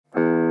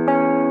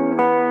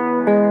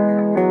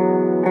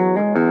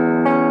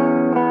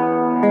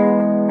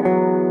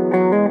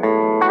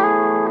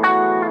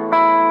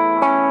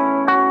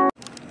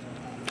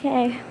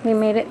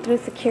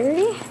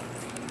security.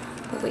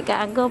 But we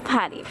gotta go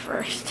potty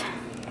first.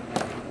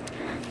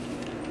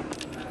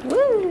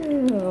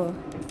 Woo!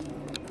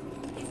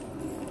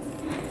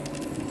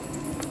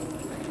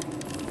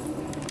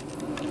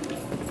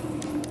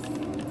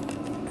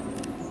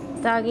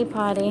 Doggy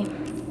potty.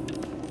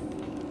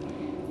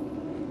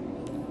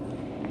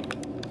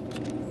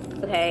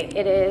 Okay,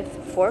 it is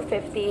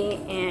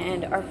 4:50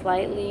 and our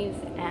flight leaves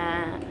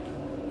at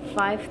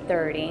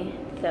 5:30.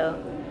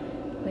 So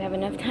we have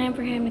enough time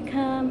for him to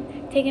come,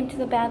 take him to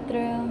the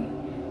bathroom,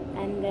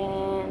 and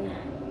then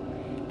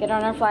get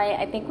on our flight.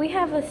 I think we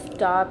have a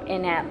stop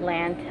in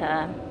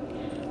Atlanta.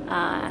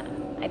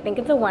 I think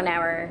it's a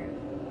 1-hour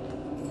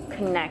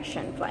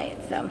connection flight,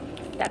 so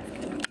that's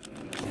good.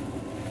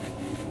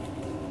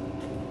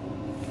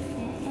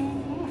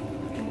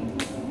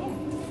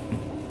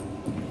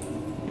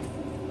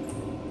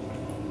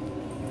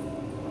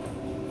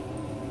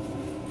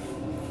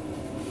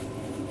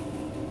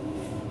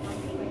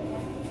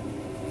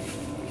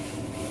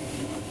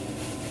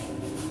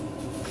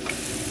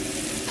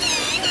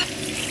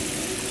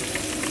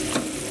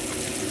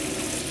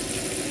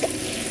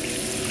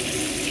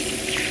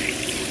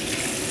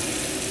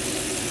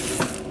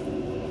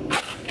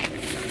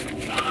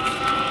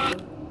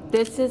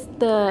 This is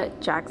the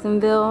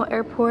Jacksonville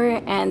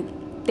airport, and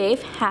they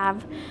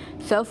have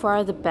so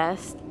far the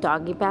best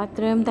doggy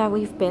bathroom that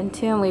we've been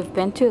to, and we've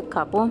been to a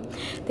couple.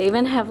 They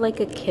even have like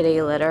a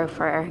kitty litter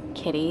for our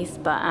kitties,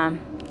 but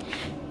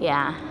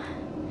yeah,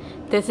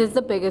 this is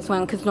the biggest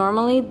one because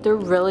normally they're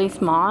really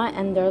small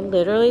and they're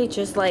literally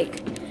just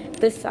like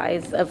the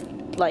size of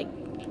like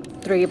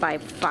 3 by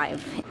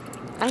 5.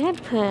 I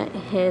had put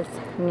his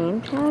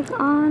name tag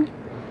on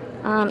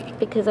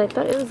because I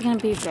thought it was gonna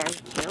be very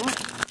cute.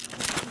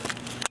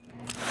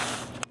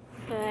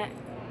 But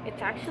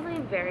it's actually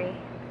very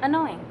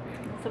annoying,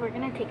 so we're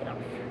gonna take it off.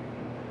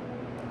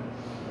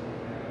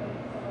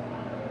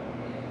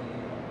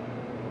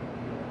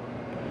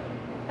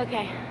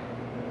 Okay,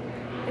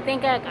 I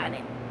think I got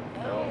it.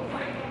 Oh.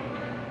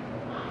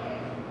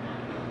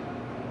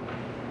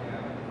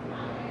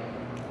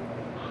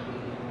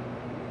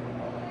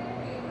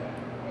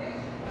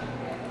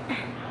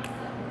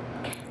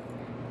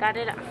 Got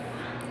it off.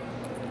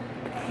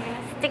 I'm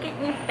gonna stick it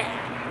in your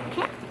bag,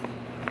 okay?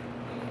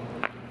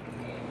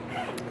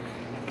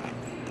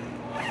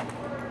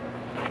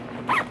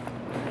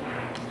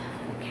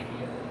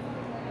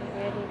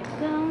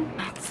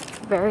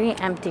 Very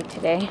empty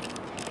today.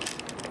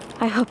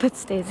 I hope it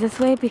stays this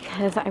way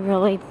because I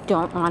really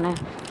don't want to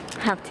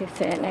have to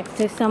sit next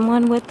to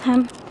someone with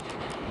him,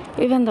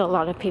 even though a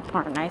lot of people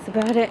are nice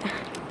about it.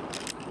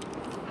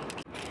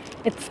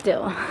 It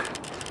still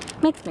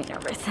makes me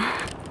nervous.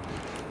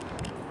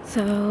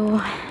 So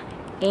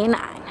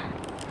A9.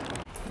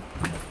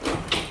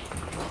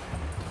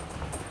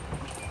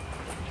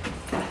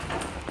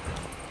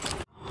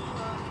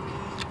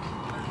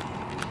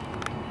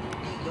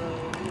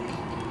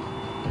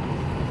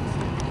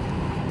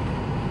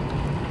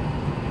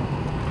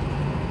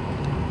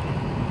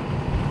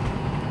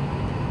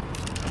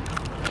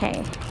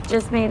 Okay,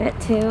 just made it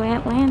to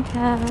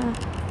Atlanta.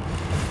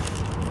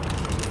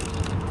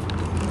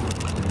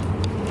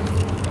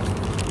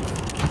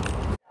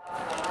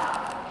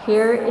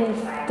 Here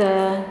is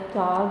the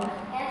dog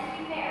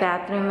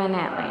bathroom in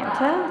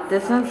Atlanta.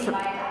 This one's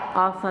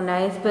also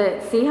nice,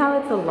 but see how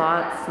it's a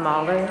lot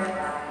smaller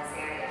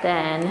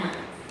than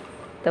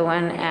the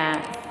one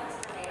at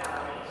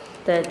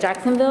the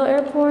Jacksonville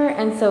airport,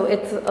 and so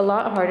it's a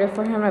lot harder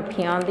for him to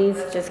pee on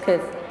these just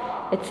because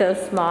it's so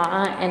small,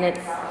 and it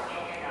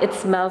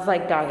smells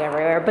like dog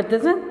everywhere. But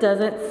this one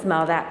doesn't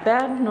smell that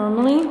bad.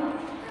 Normally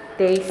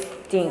they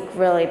stink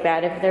really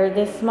bad if they're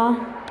this small.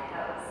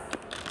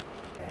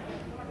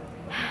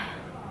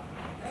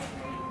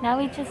 Now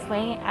we just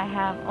wait. I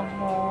have a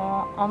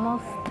whole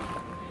almost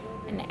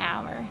an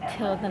hour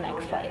till the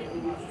next flight,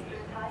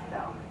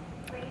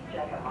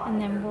 and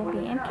then we'll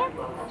be in camp.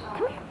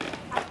 Come here.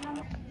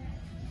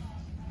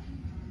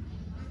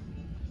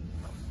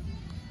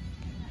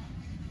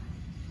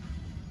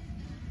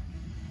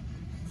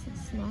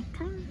 Snack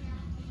time?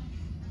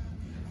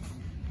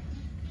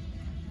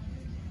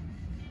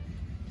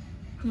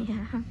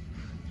 Yeah. Okay,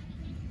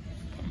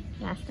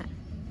 last time.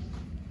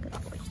 Good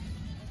boy.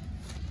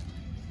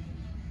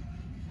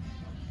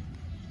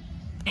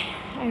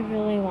 I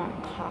really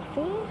want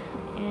coffee,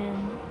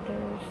 and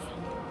there's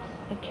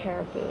a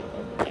caribou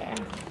over there.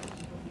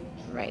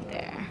 Right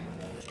there.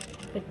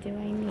 But do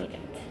I need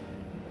it?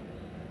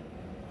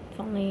 It's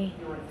only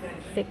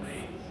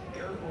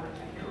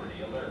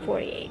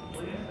 6:48.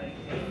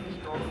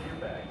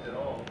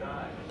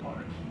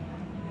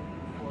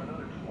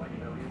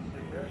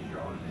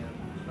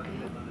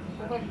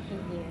 What is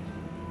here?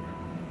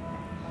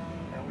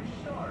 And we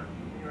start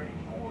near a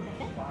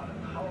gorgeous spot in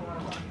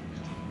Colorado Rockies.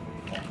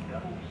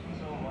 Devils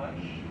so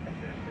much.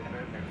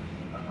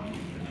 The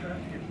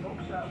trust gets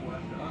folks out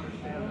west to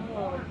understand that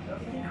water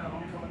doesn't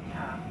come from a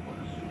tap or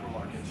the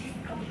supermarket. It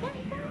comes from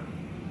here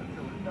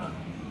until it's done.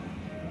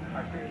 I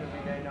fear that we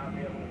may not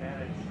be able to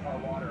manage our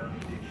water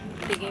addiction.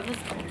 They gave us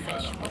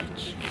goldfish,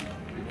 which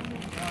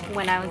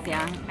when I was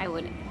young, I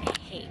would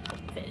hate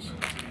fish.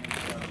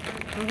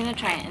 I'm gonna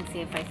try it and see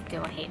if I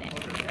still hate it.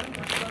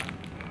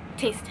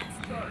 Taste test.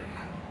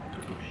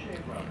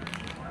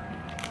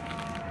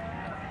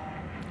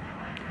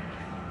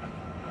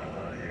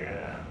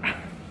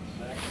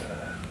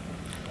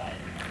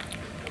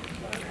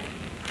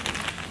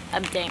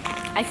 Dang,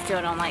 I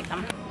still don't like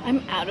them. I'm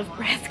out of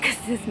breath because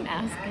this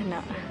mask,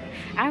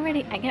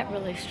 I get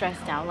really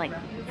stressed out like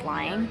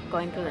flying,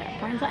 going through the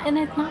airport, and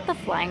it's not the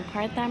flying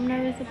part that I'm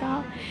nervous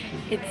about.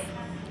 It's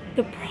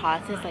the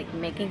process, like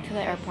making to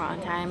the airport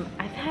on time.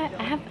 I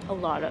have a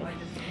lot of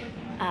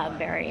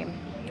very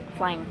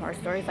flying horror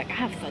stories. Like I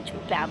have such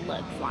bad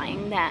luck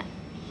flying that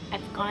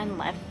I've gone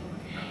left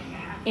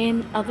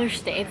in other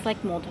states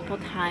like multiple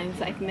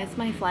times. I've missed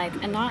my flights,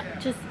 and not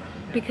just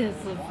because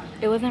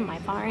it wasn't my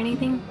fault or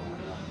anything.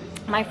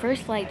 My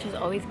first flight just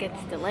always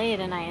gets delayed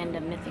and I end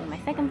up missing my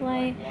second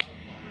flight.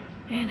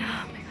 And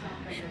oh my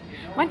gosh.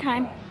 One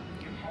time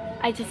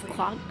I just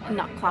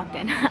not clocked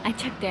in. I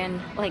checked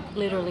in like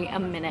literally a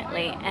minute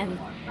late and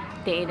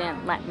they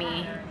didn't let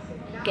me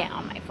get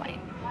on my flight.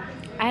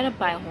 I had to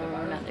buy a whole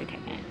another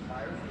ticket.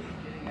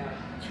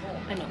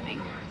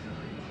 Annoying.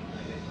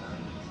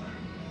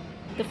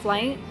 The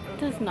flight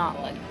does not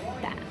look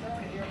that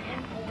bad.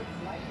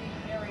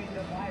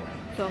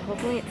 So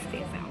hopefully it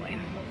stays that way.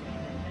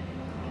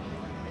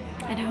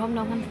 And I hope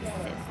no one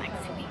sits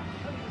next to me.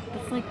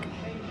 That's like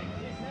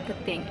the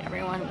thing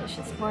everyone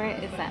wishes for,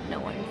 is that no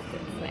one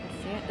sits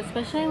next to you.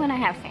 Especially when I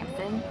have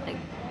Samson. Like,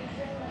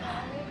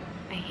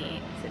 I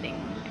hate sitting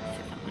next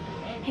to someone.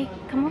 Hey,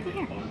 come over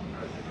here.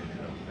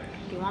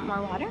 Do you want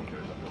more water?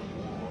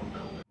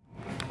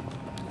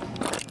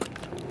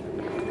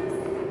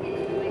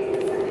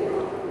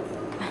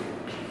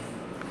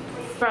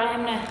 Probably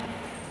I'm gonna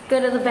go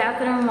to the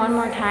bathroom one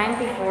more time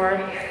before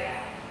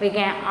we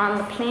get on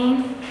the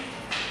plane.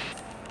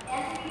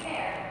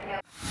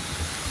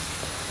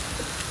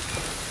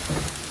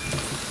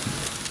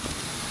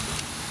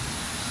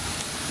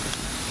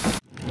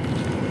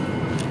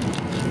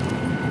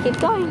 Keep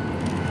going.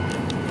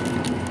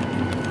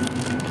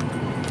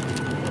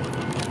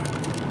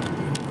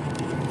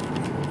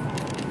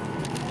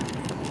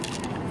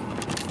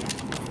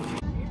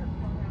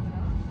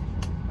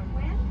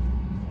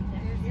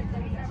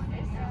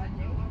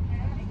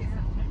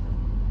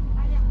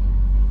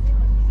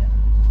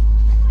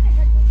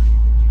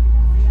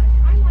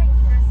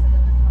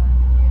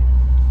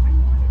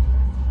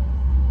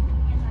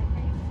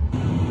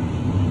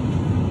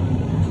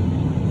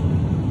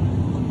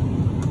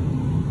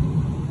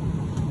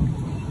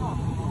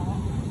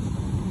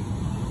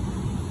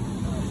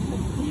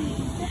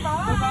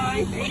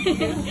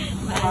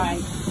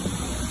 Bye.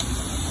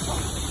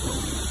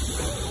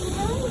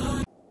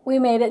 We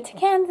made it to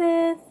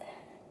Kansas.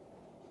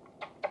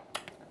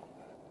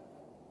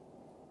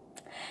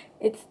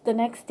 It's the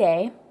next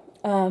day.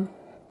 When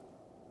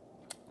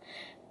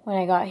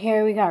I got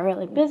here, we got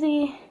really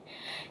busy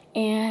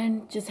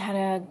and just had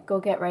to go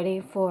get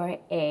ready for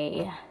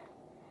a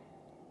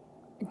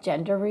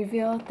gender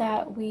reveal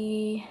that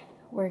we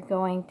were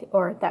going to,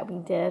 or that we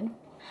did.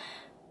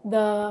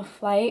 The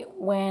flight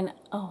went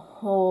a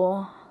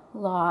whole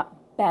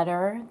lot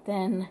better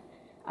than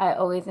I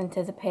always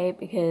anticipate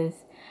because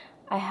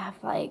I have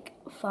like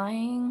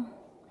flying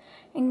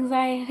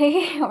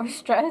anxiety or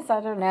stress. I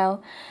don't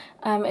know.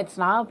 It's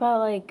not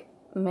about like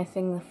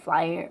missing the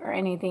flight or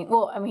anything.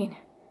 Well, I mean,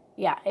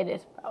 yeah, it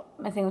is about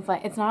missing the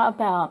flight. It's not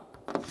about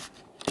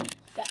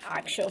the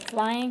actual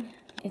flying.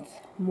 It's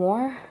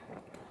more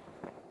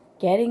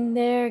getting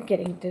there,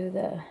 getting through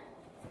the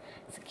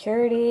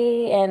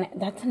security, and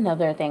that's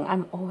another thing.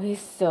 I'm always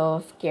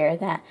so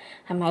scared that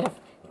I might have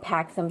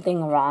packed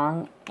something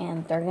wrong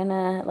and they're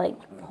gonna like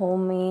pull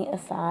me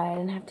aside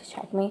and have to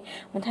check me.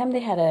 One time they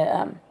had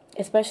a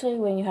especially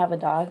when you have a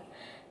dog,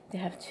 they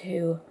have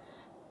to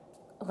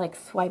like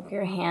swipe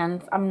your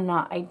hands.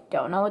 I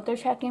don't know what they're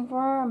checking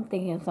for. I'm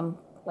thinking some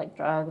like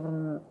drugs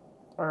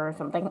or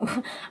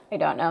something. I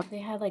don't know. They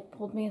had like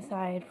pulled me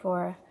aside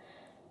for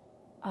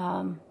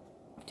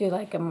do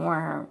like a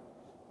more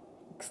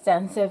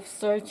extensive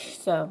search,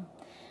 so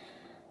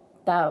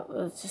that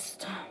was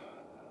just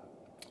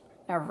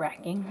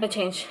nerve-wracking. I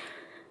changed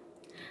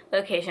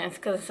locations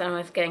because the sun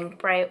was getting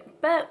bright,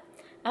 but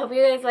I hope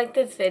you guys liked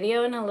this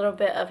video and a little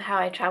bit of how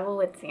I travel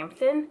with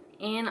Samson,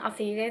 and I'll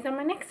see you guys on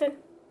my next one.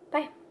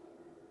 Bye.